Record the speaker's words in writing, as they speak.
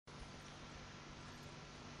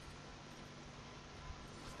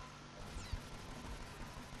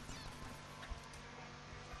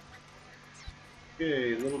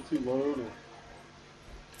Okay, a little too low to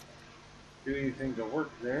do anything to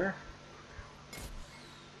work there.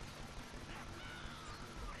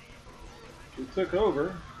 We took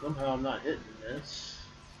over. Somehow I'm not hitting this.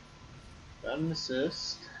 Got an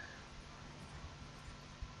assist.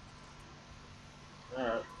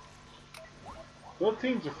 Alright. Both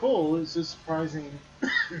teams are full. It's just surprising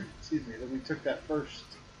excuse me, that we took that first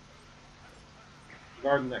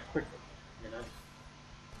garden that quickly, you know?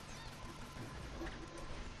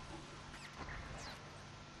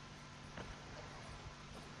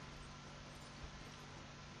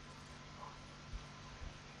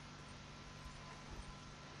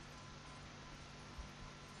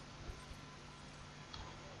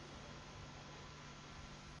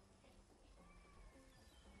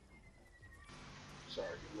 Sorry,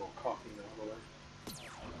 a little coughing out of the way.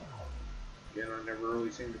 Again, I never really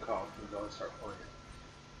seem to cough until I start playing.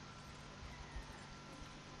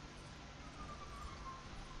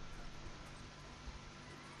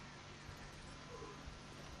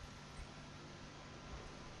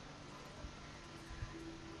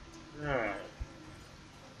 Alright.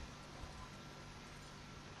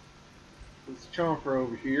 There's a chomper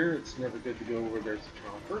over here. It's never good to go where there's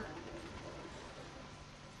a chomper.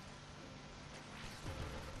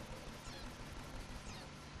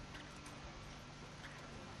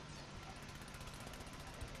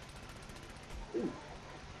 Ooh.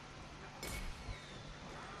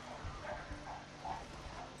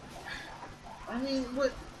 I mean,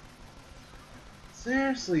 what?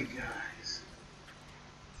 Seriously, guys.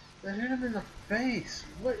 That hit him in the face.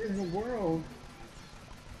 What in the world?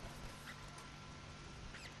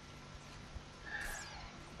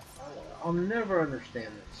 I'll never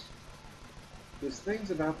understand this. There's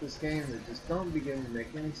things about this game that just don't begin to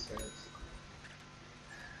make any sense.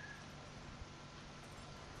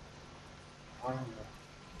 I don't know.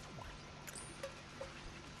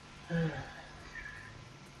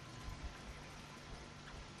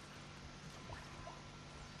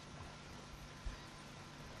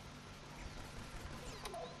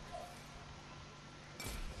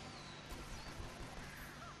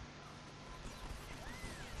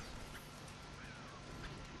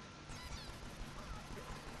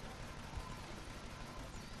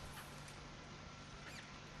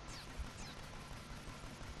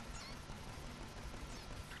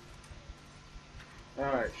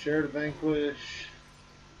 Alright, share to vanquish.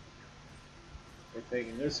 We're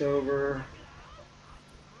taking this over.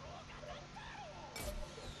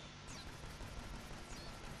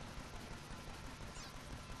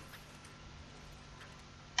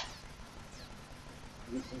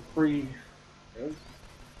 Get some free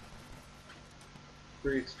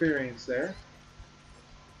experience there.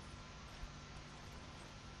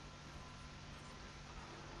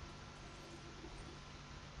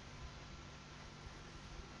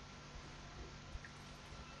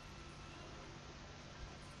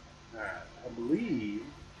 Alright, I believe,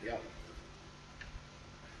 yeah.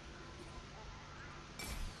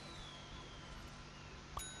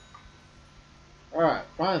 Alright,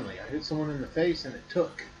 finally, I hit someone in the face and it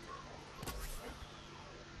took.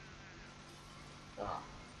 Ah.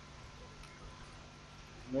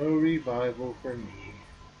 No revival for me.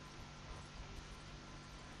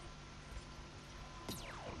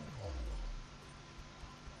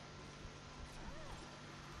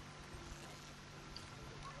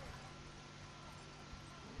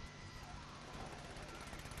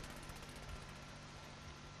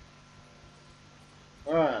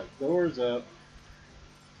 Alright, doors up.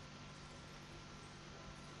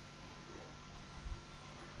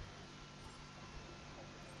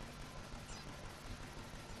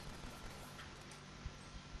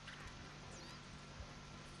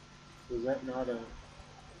 Was that not a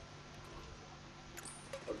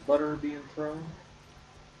butter being thrown?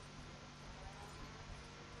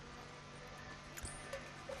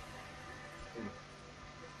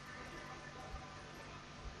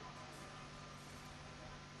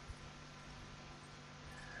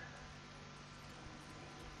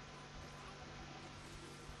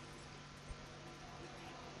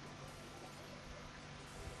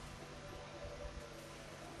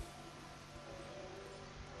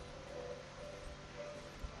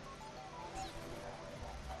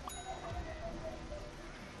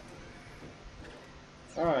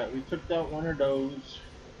 Alright, we took out one of those.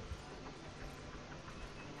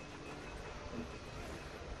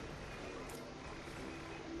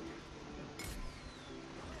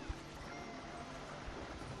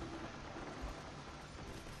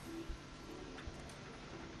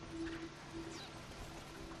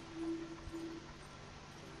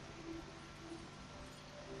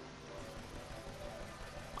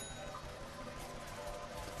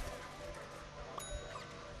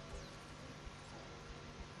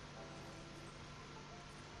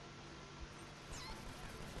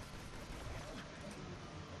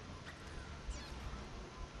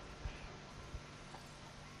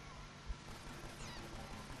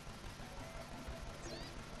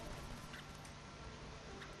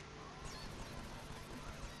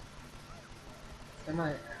 Am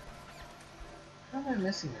I... How am I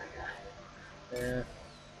missing that guy? Yeah.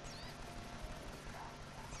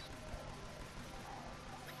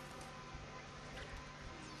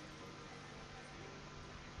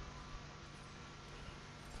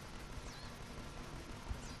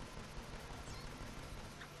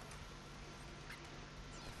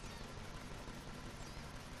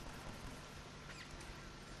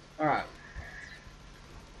 Alright.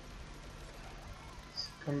 Let's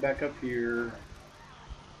come back up here.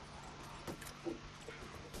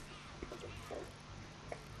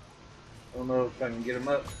 I don't know if I can get him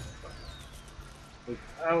up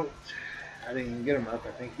without... I didn't even get him up.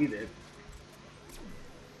 I think he did.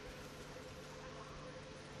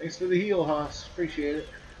 Thanks for the heal, Haas. Appreciate it.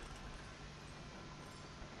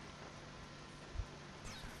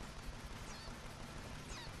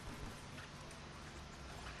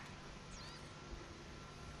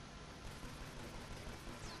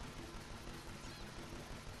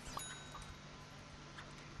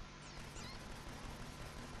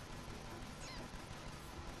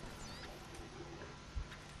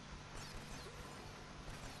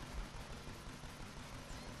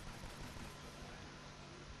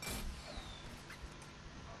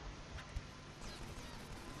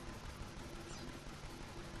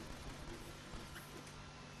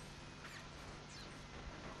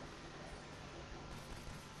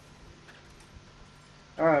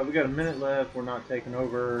 Alright, we got a minute left. We're not taking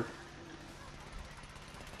over.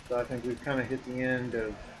 So I think we've kind of hit the end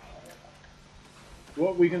of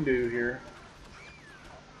what we can do here.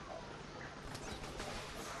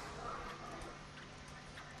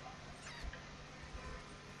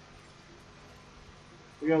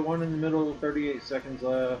 We got one in the middle, 38 seconds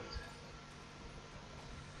left.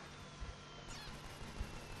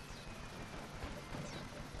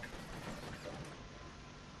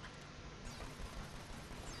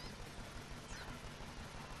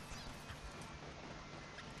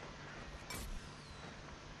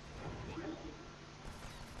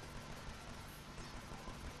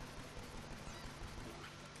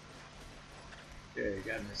 Okay,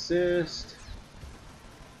 got an assist.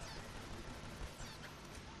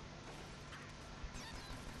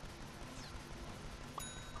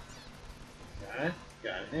 Okay,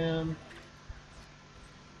 got him.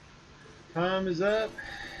 Time is up.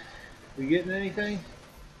 We getting anything?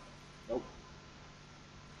 Nope.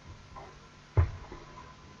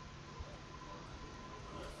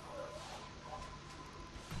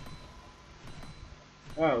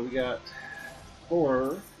 Oh, we got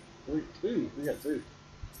two. We got two.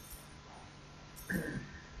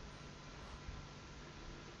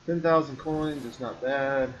 10,000 coins, it's not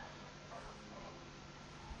bad.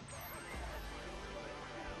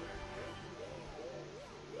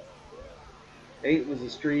 Eight was a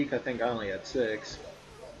streak. I think I only had 6.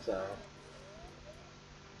 So,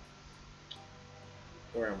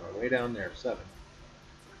 where am I? Way down there. 7.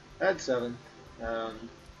 I had 7.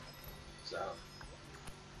 So,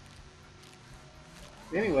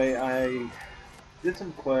 anyway, I did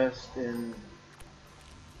some quests in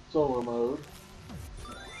solo mode.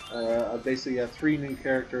 I basically have 3 new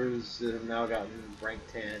characters that have now gotten rank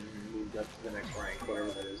 10 and moved up to the next rank, whatever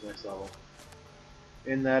that is, next level.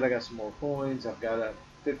 In that, I got some more coins. I've got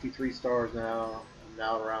 53 stars now. I'm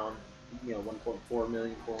now around, 1.4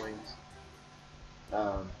 million coins.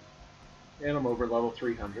 And I'm over level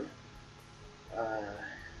 300.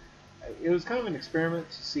 It was kind of an experiment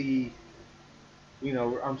to see,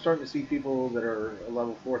 I'm starting to see people that are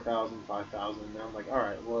level 4,000, 5,000, and I'm like,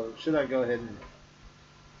 alright, well, should I go ahead and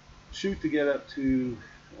shoot to get up to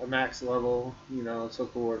a max level, and so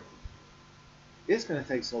forth. It's going to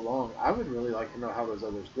take so long. I would really like to know how those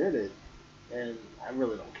others did it, and I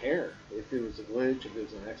really don't care. If it was a glitch, if it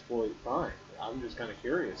was an exploit, fine. I'm just kind of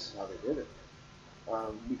curious how they did it.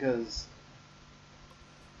 Because,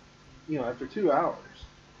 after 2 hours,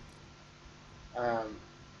 I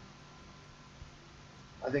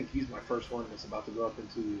think he's my first one that's about to go up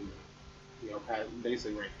into,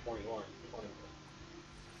 basically rank 21.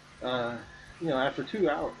 After 2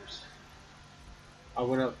 hours, I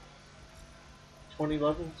went up 20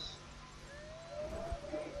 levels,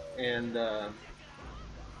 and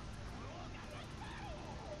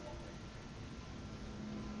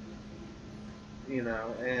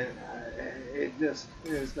and it just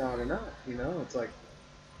is not enough. It's like,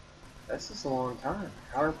 that's just a long time.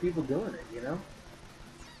 How are people doing it?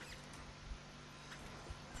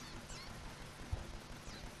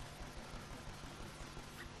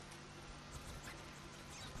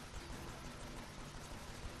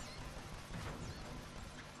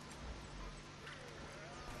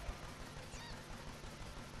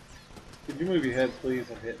 Could you move your head, please?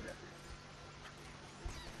 I'm hitting it.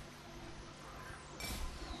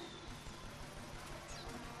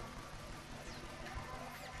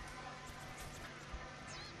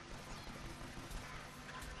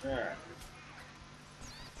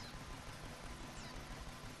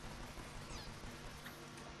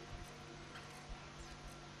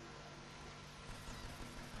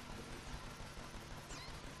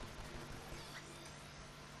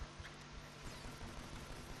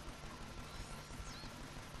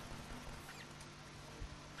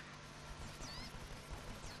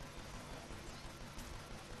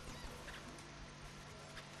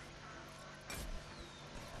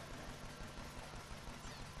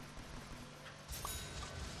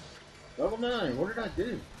 Level 9. What did I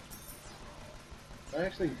do? Did I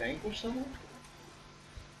actually vanquish someone?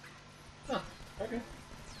 Huh. Okay.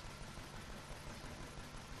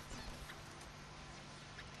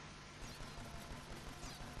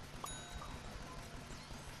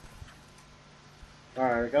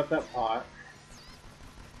 Alright, I got that pot.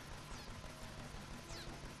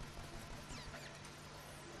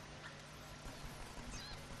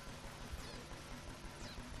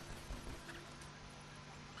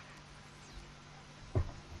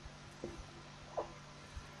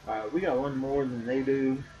 We got one more than they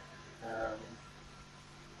do. Um,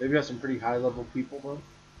 they've got some pretty high level people though.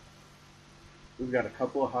 We've got a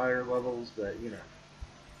couple of higher levels, but you know.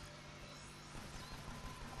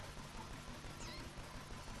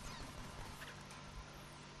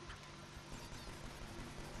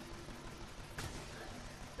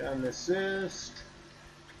 Got an assist.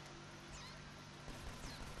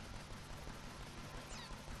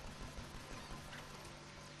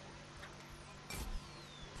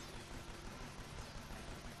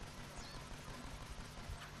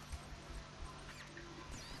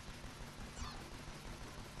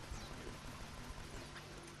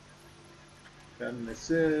 Got an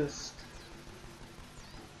assist.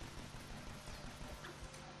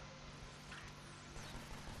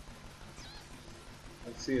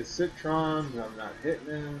 Let's see a Citron, but I'm not hitting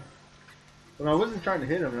him. When I wasn't trying to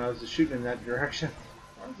hit him, I was just shooting in that direction.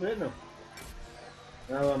 I was hitting him.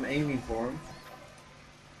 Now I'm aiming for him.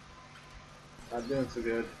 Not doing so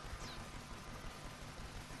good.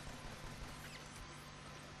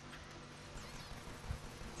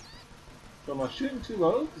 So am I shooting too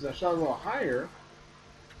low? Because I shot a little higher,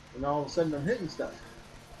 and all of a sudden I'm hitting stuff.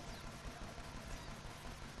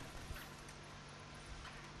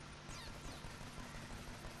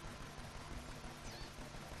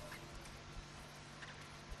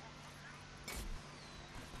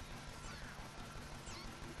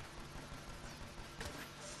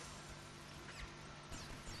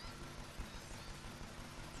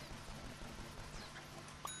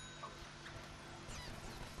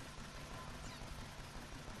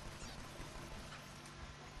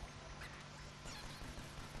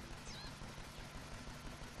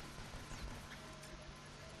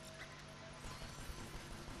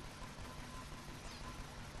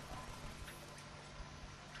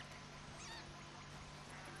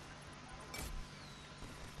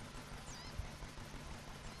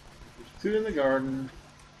 There's 2 in the garden.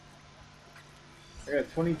 I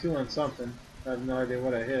got 22 on something. I have no idea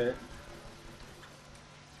what I hit.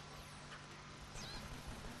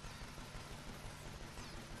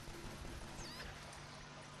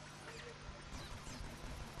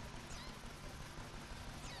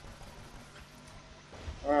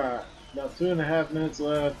 Alright, about 2.5 minutes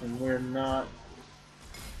left, and we're not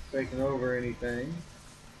taking over anything.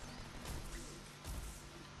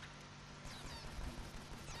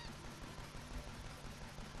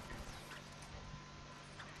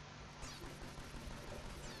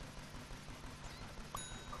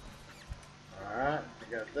 Alright,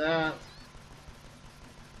 I got that.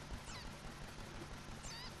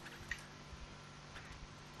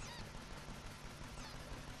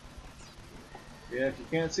 Yeah, if you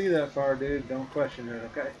can't see that far, dude, don't question it,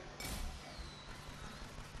 okay?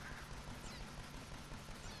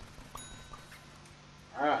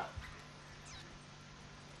 Alright.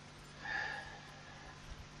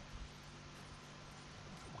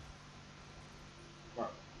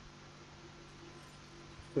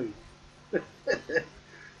 Please.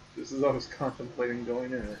 Just as I was contemplating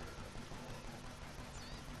going in it.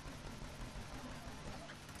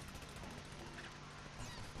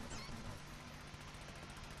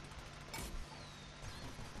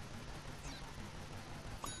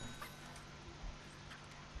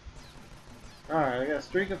 Alright, I got a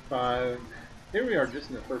streak of 5. Here we are just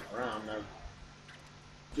in the first round. I've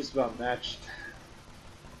just about matched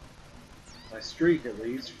my streak, at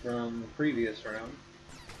least, from the previous round.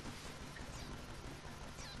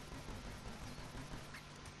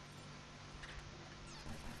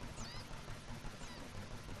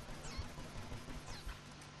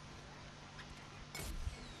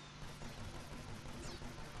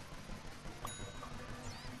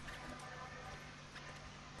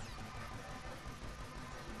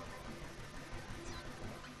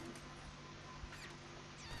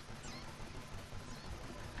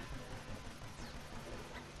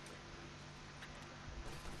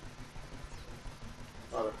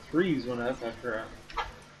 A lot of 3s went up after I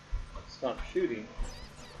stopped shooting.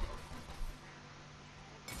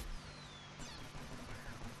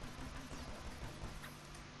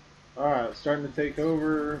 Alright, starting to take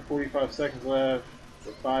over. 45 seconds left.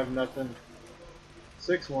 5-0.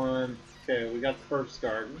 6-1. Okay, we got the first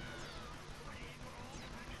garden.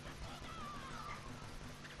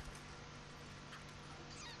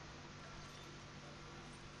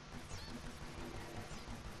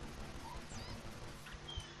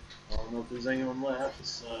 I don't know if there's anyone left,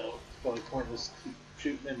 so it's probably pointless to keep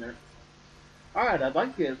shooting in there. Alright, I'd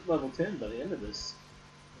like to get level 10 by the end of this.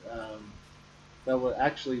 That would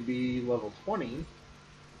actually be level 20. And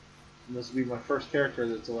this will be my first character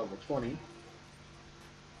that's a level 20.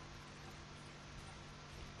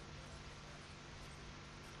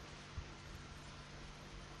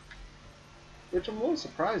 Which I'm a little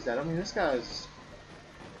surprised at. I mean, this guy's...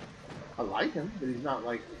 I like him, but he's not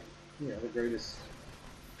like, you know, the greatest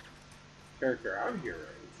character out here or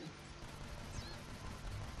anything.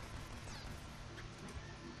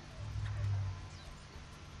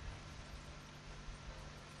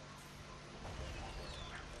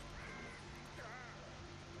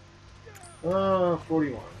 Oh,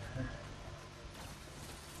 41.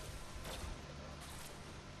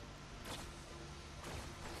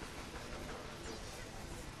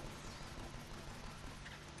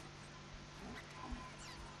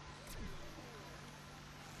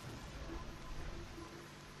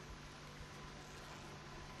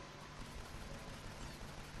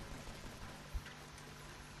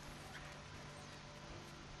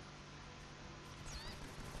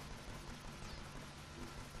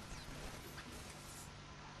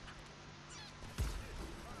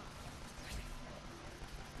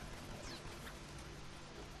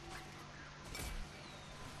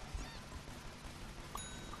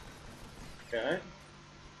 Okay.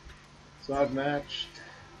 So I've matched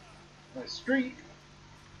my streak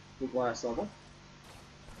with last level.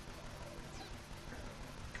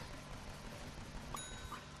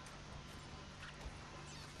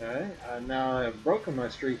 Okay, now I have broken my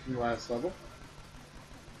streak from last level.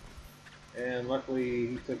 And luckily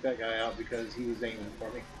he took that guy out because he was aiming for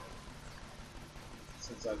me.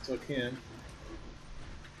 Since I took him.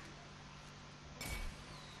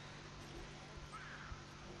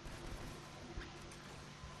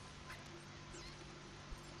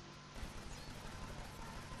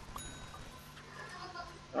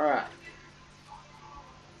 Alright.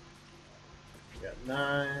 Got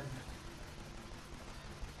 9.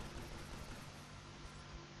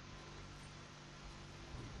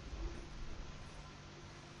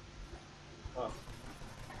 Oh.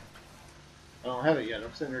 I don't have it yet.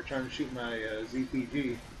 I'm sitting there trying to shoot my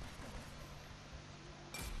ZPG.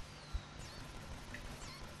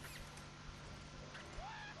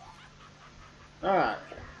 Alright.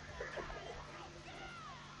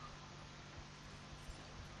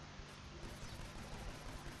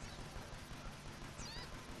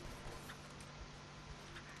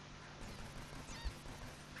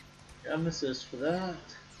 Got an assist for that.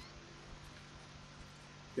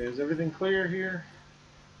 Okay, is everything clear here?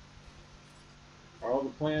 Are all the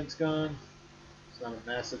plants gone? It's not a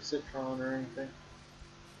massive citron or anything.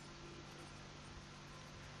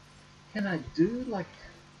 Can I do like,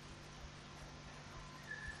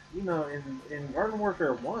 you know, in Garden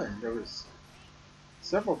Warfare 1 there was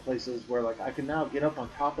several places where like I can now get up on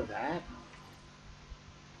top of that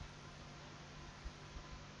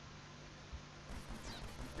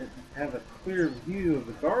and have a clear view of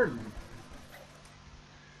the garden.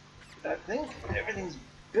 I think everything's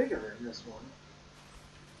bigger in this one.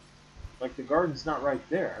 Like the garden's not right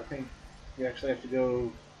there. I think you actually have to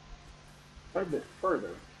go quite a bit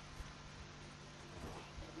further.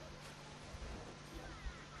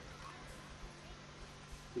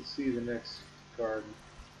 To see the next garden.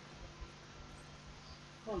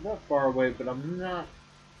 Not that far away, but I'm not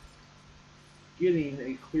getting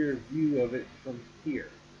a clear view of it from here.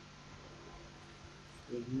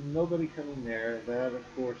 There's nobody coming there. That, of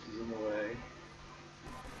course, is in the way.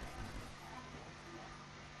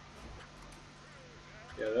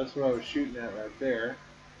 Yeah, that's what I was shooting at right there.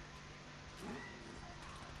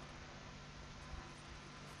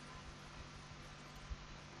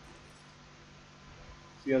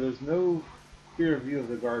 So yeah, there's no clear view of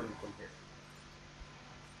the garden from here.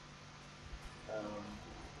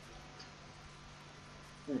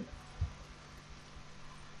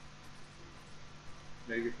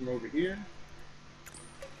 Maybe from over here.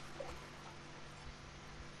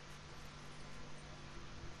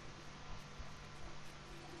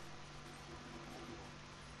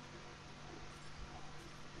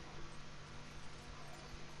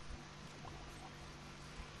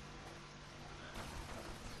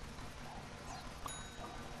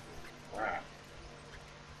 Alright.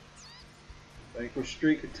 Vanquish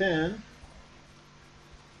streak of 10.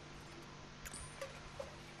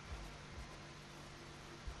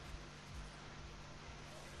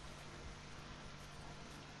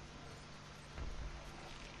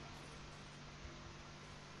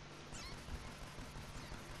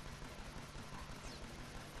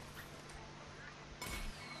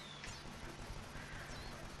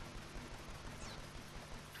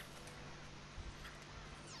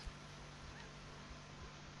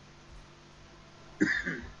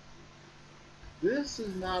 This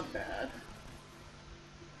is not bad.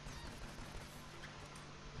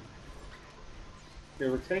 They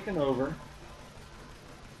were taken over.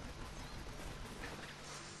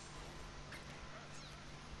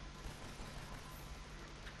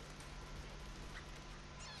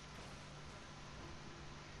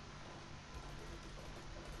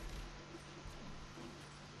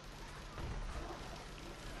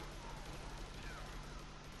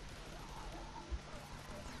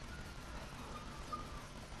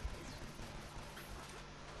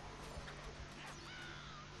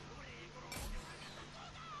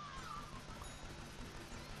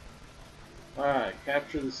 Alright,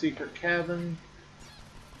 capture the secret cabin.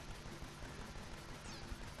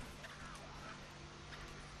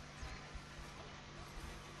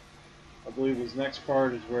 I believe his next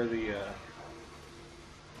part is where the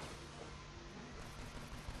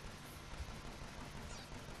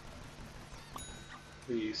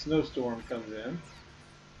snowstorm comes in.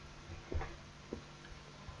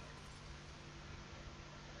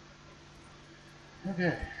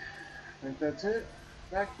 Okay, I think that's it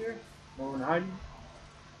back here. No one hiding.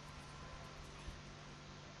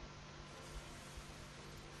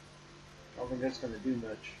 I don't think that's going to do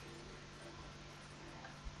much.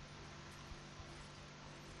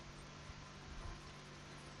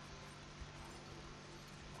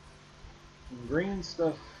 Some green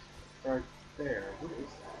stuff right there. What is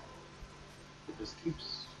that? It just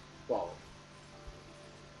keeps falling.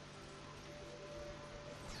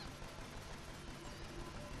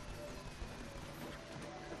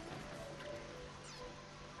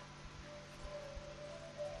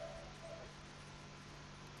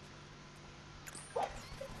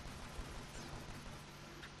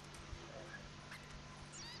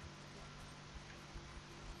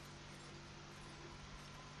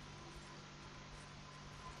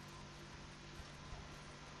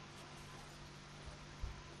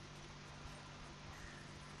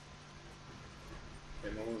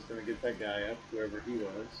 And no one's going to get that guy up, whoever he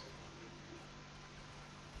was.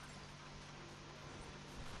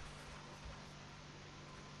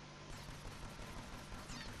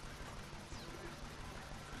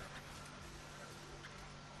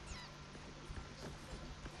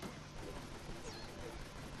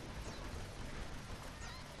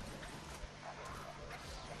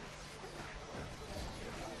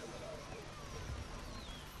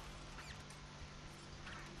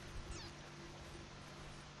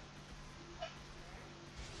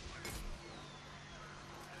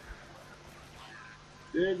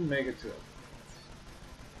 Didn't make it to it.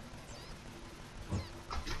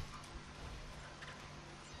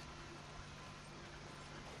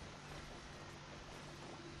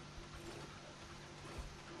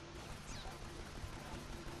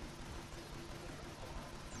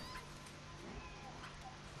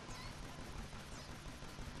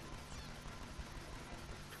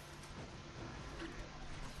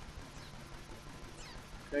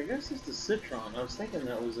 I guess it's the Citron. I was thinking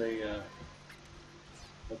that was a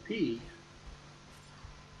P.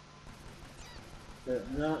 But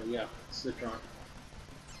no, yeah, Citron.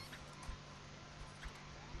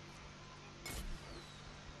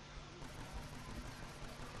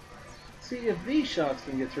 See, if these shots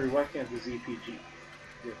can get through, why can't the ZPG?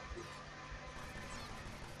 Yeah.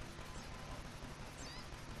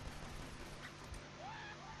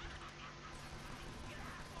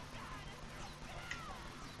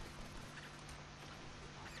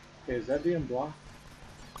 Okay, is that being blocked?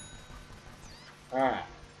 Alright.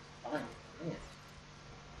 Fine. Man.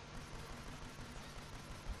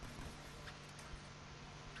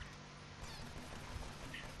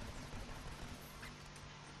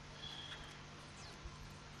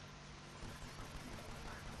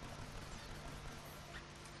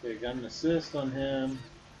 Okay, got an assist on him.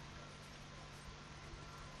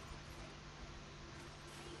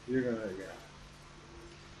 You're gonna, yeah.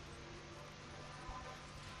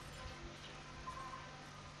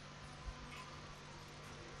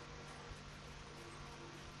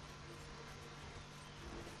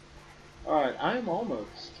 Alright, I am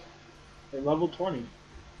almost at level 20.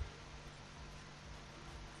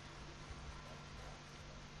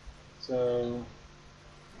 So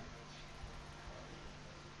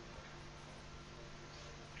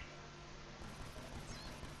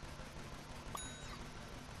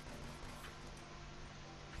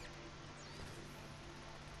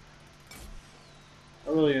I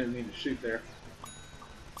really didn't mean to shoot there.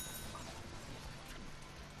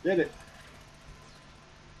 Did it.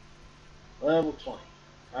 Level 20.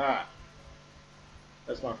 Alright.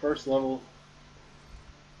 That's my first level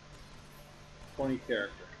 20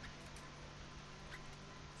 character.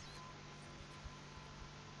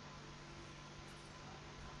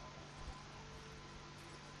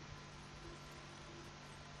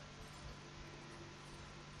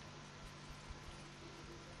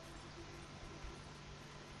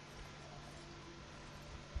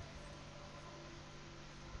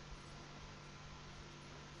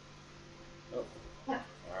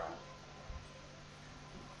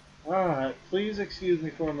 Alright, please excuse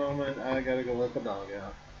me for a moment. I gotta go let the dog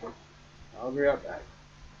out. I'll be right back.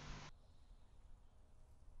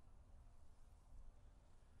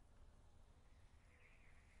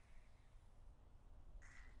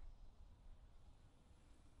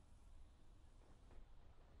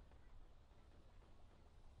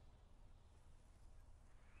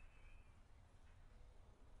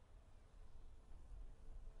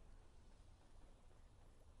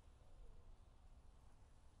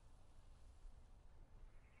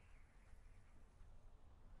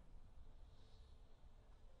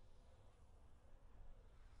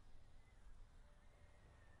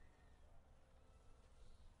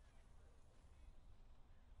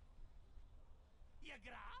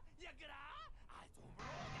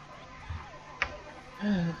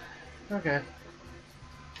 Okay.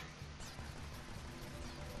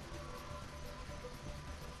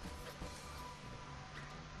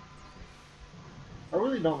 I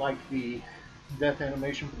really don't like the death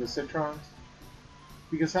animation for the Citrons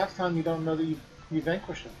because half the time you don't know that you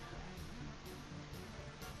vanquished them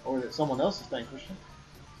or that someone else has vanquished them.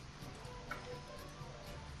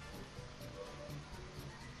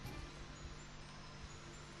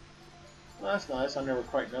 Well, that's nice. I never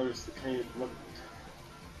quite noticed the cave looked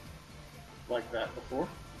like that before.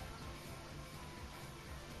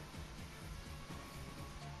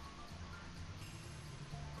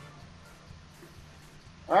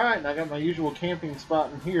 Alright, and I got my usual camping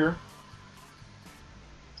spot in here.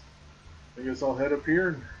 I guess I'll head up here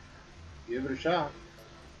and give it a shot.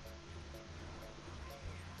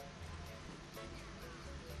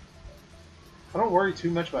 I don't worry too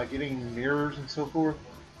much about getting mirrors and so forth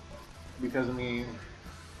because, I mean,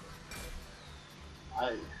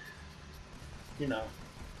 you know,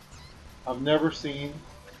 I've never seen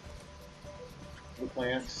the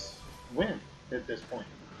plants win at this point.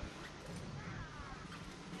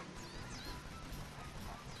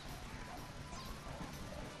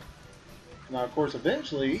 Now, of course,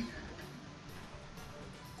 eventually,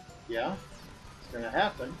 yeah, it's going to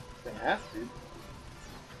happen. It's going to have to.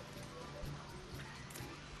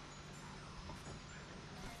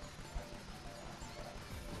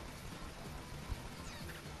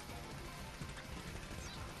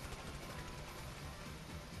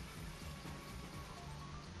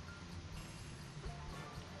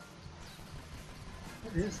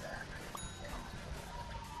 What is that?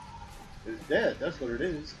 It's dead. That's what it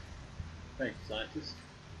is. Thank you, scientist.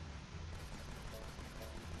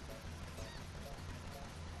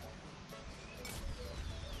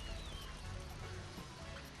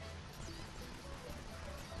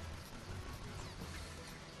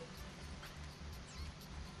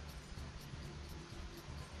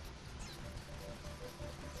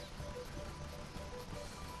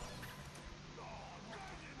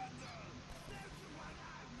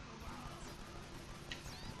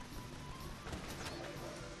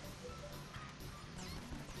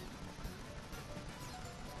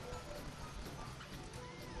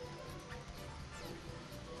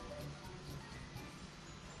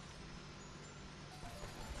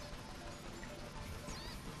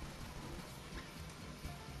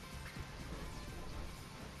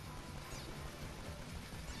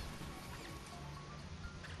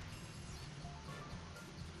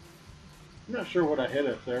 I'm not sure what I hit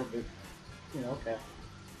up there, but, you know, okay.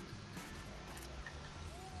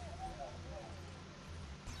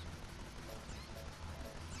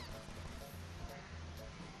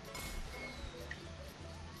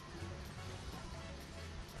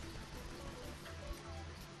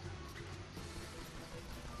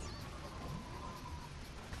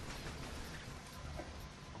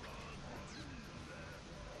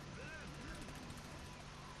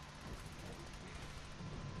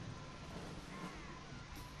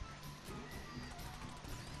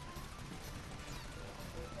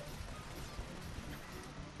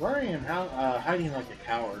 Worrying how hiding like a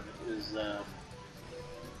coward is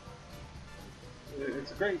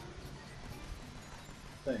it's a great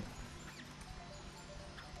thing.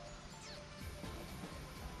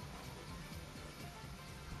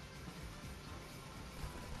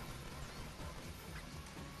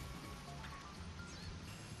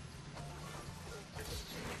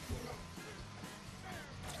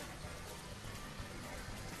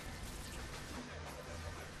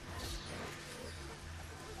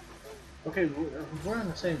 Okay, we're on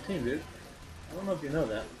the same team, dude. I don't know if you know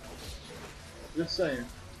that. Just saying.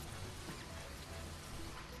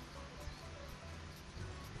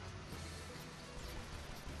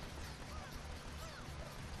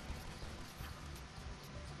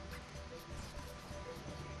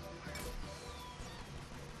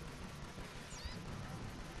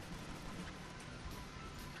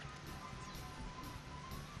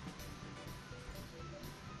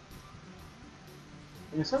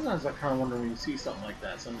 I mean, sometimes I kind of wonder when you see something like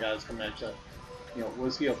that. Some guys come at you, you know,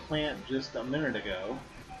 was he a plant just a minute ago?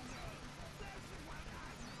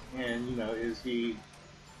 And you know, is he?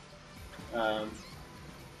 Um,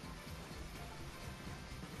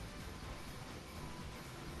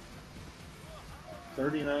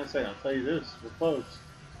 39 seconds. I'll tell you this, we're close.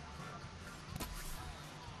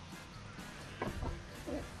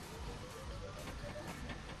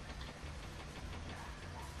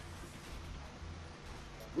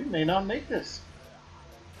 We may not make this.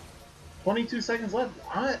 22 seconds left.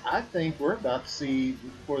 I think we're about to see,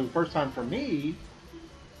 for the first time for me,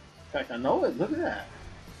 in fact, I know it, look at that.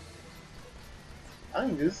 I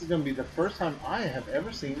think this is going to be the first time I have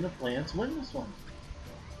ever seen the Plants win this one.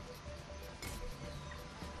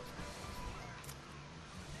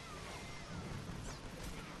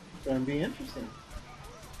 It's going to be interesting.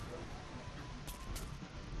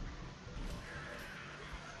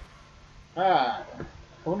 Ah,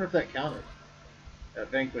 I wonder if that counted. That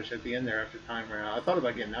vanquish at the end there after time ran out. I thought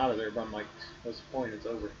about getting out of there, but I'm like, what's the point? It's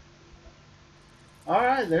over.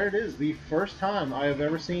 Alright, there it is. The first time I have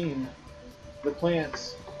ever seen the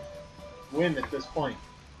Plants win at this point.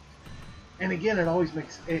 And again, it always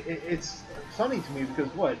makes it's funny to me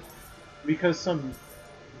because what? Because some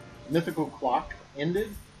mythical clock ended,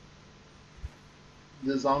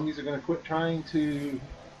 the zombies are going to quit trying to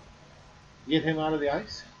get him out of the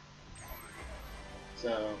ice.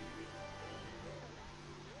 So,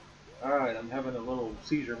 all right, I'm having a little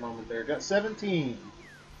seizure moment there. Got 17.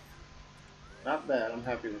 Not bad. I'm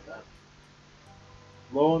happy with that.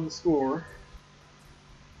 Low on the score,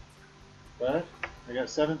 but I got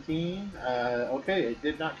 17. Okay, it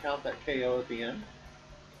did not count that KO at the end.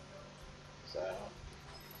 So.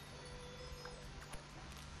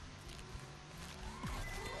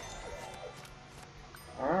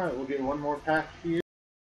 Alright, we'll get one more pack here.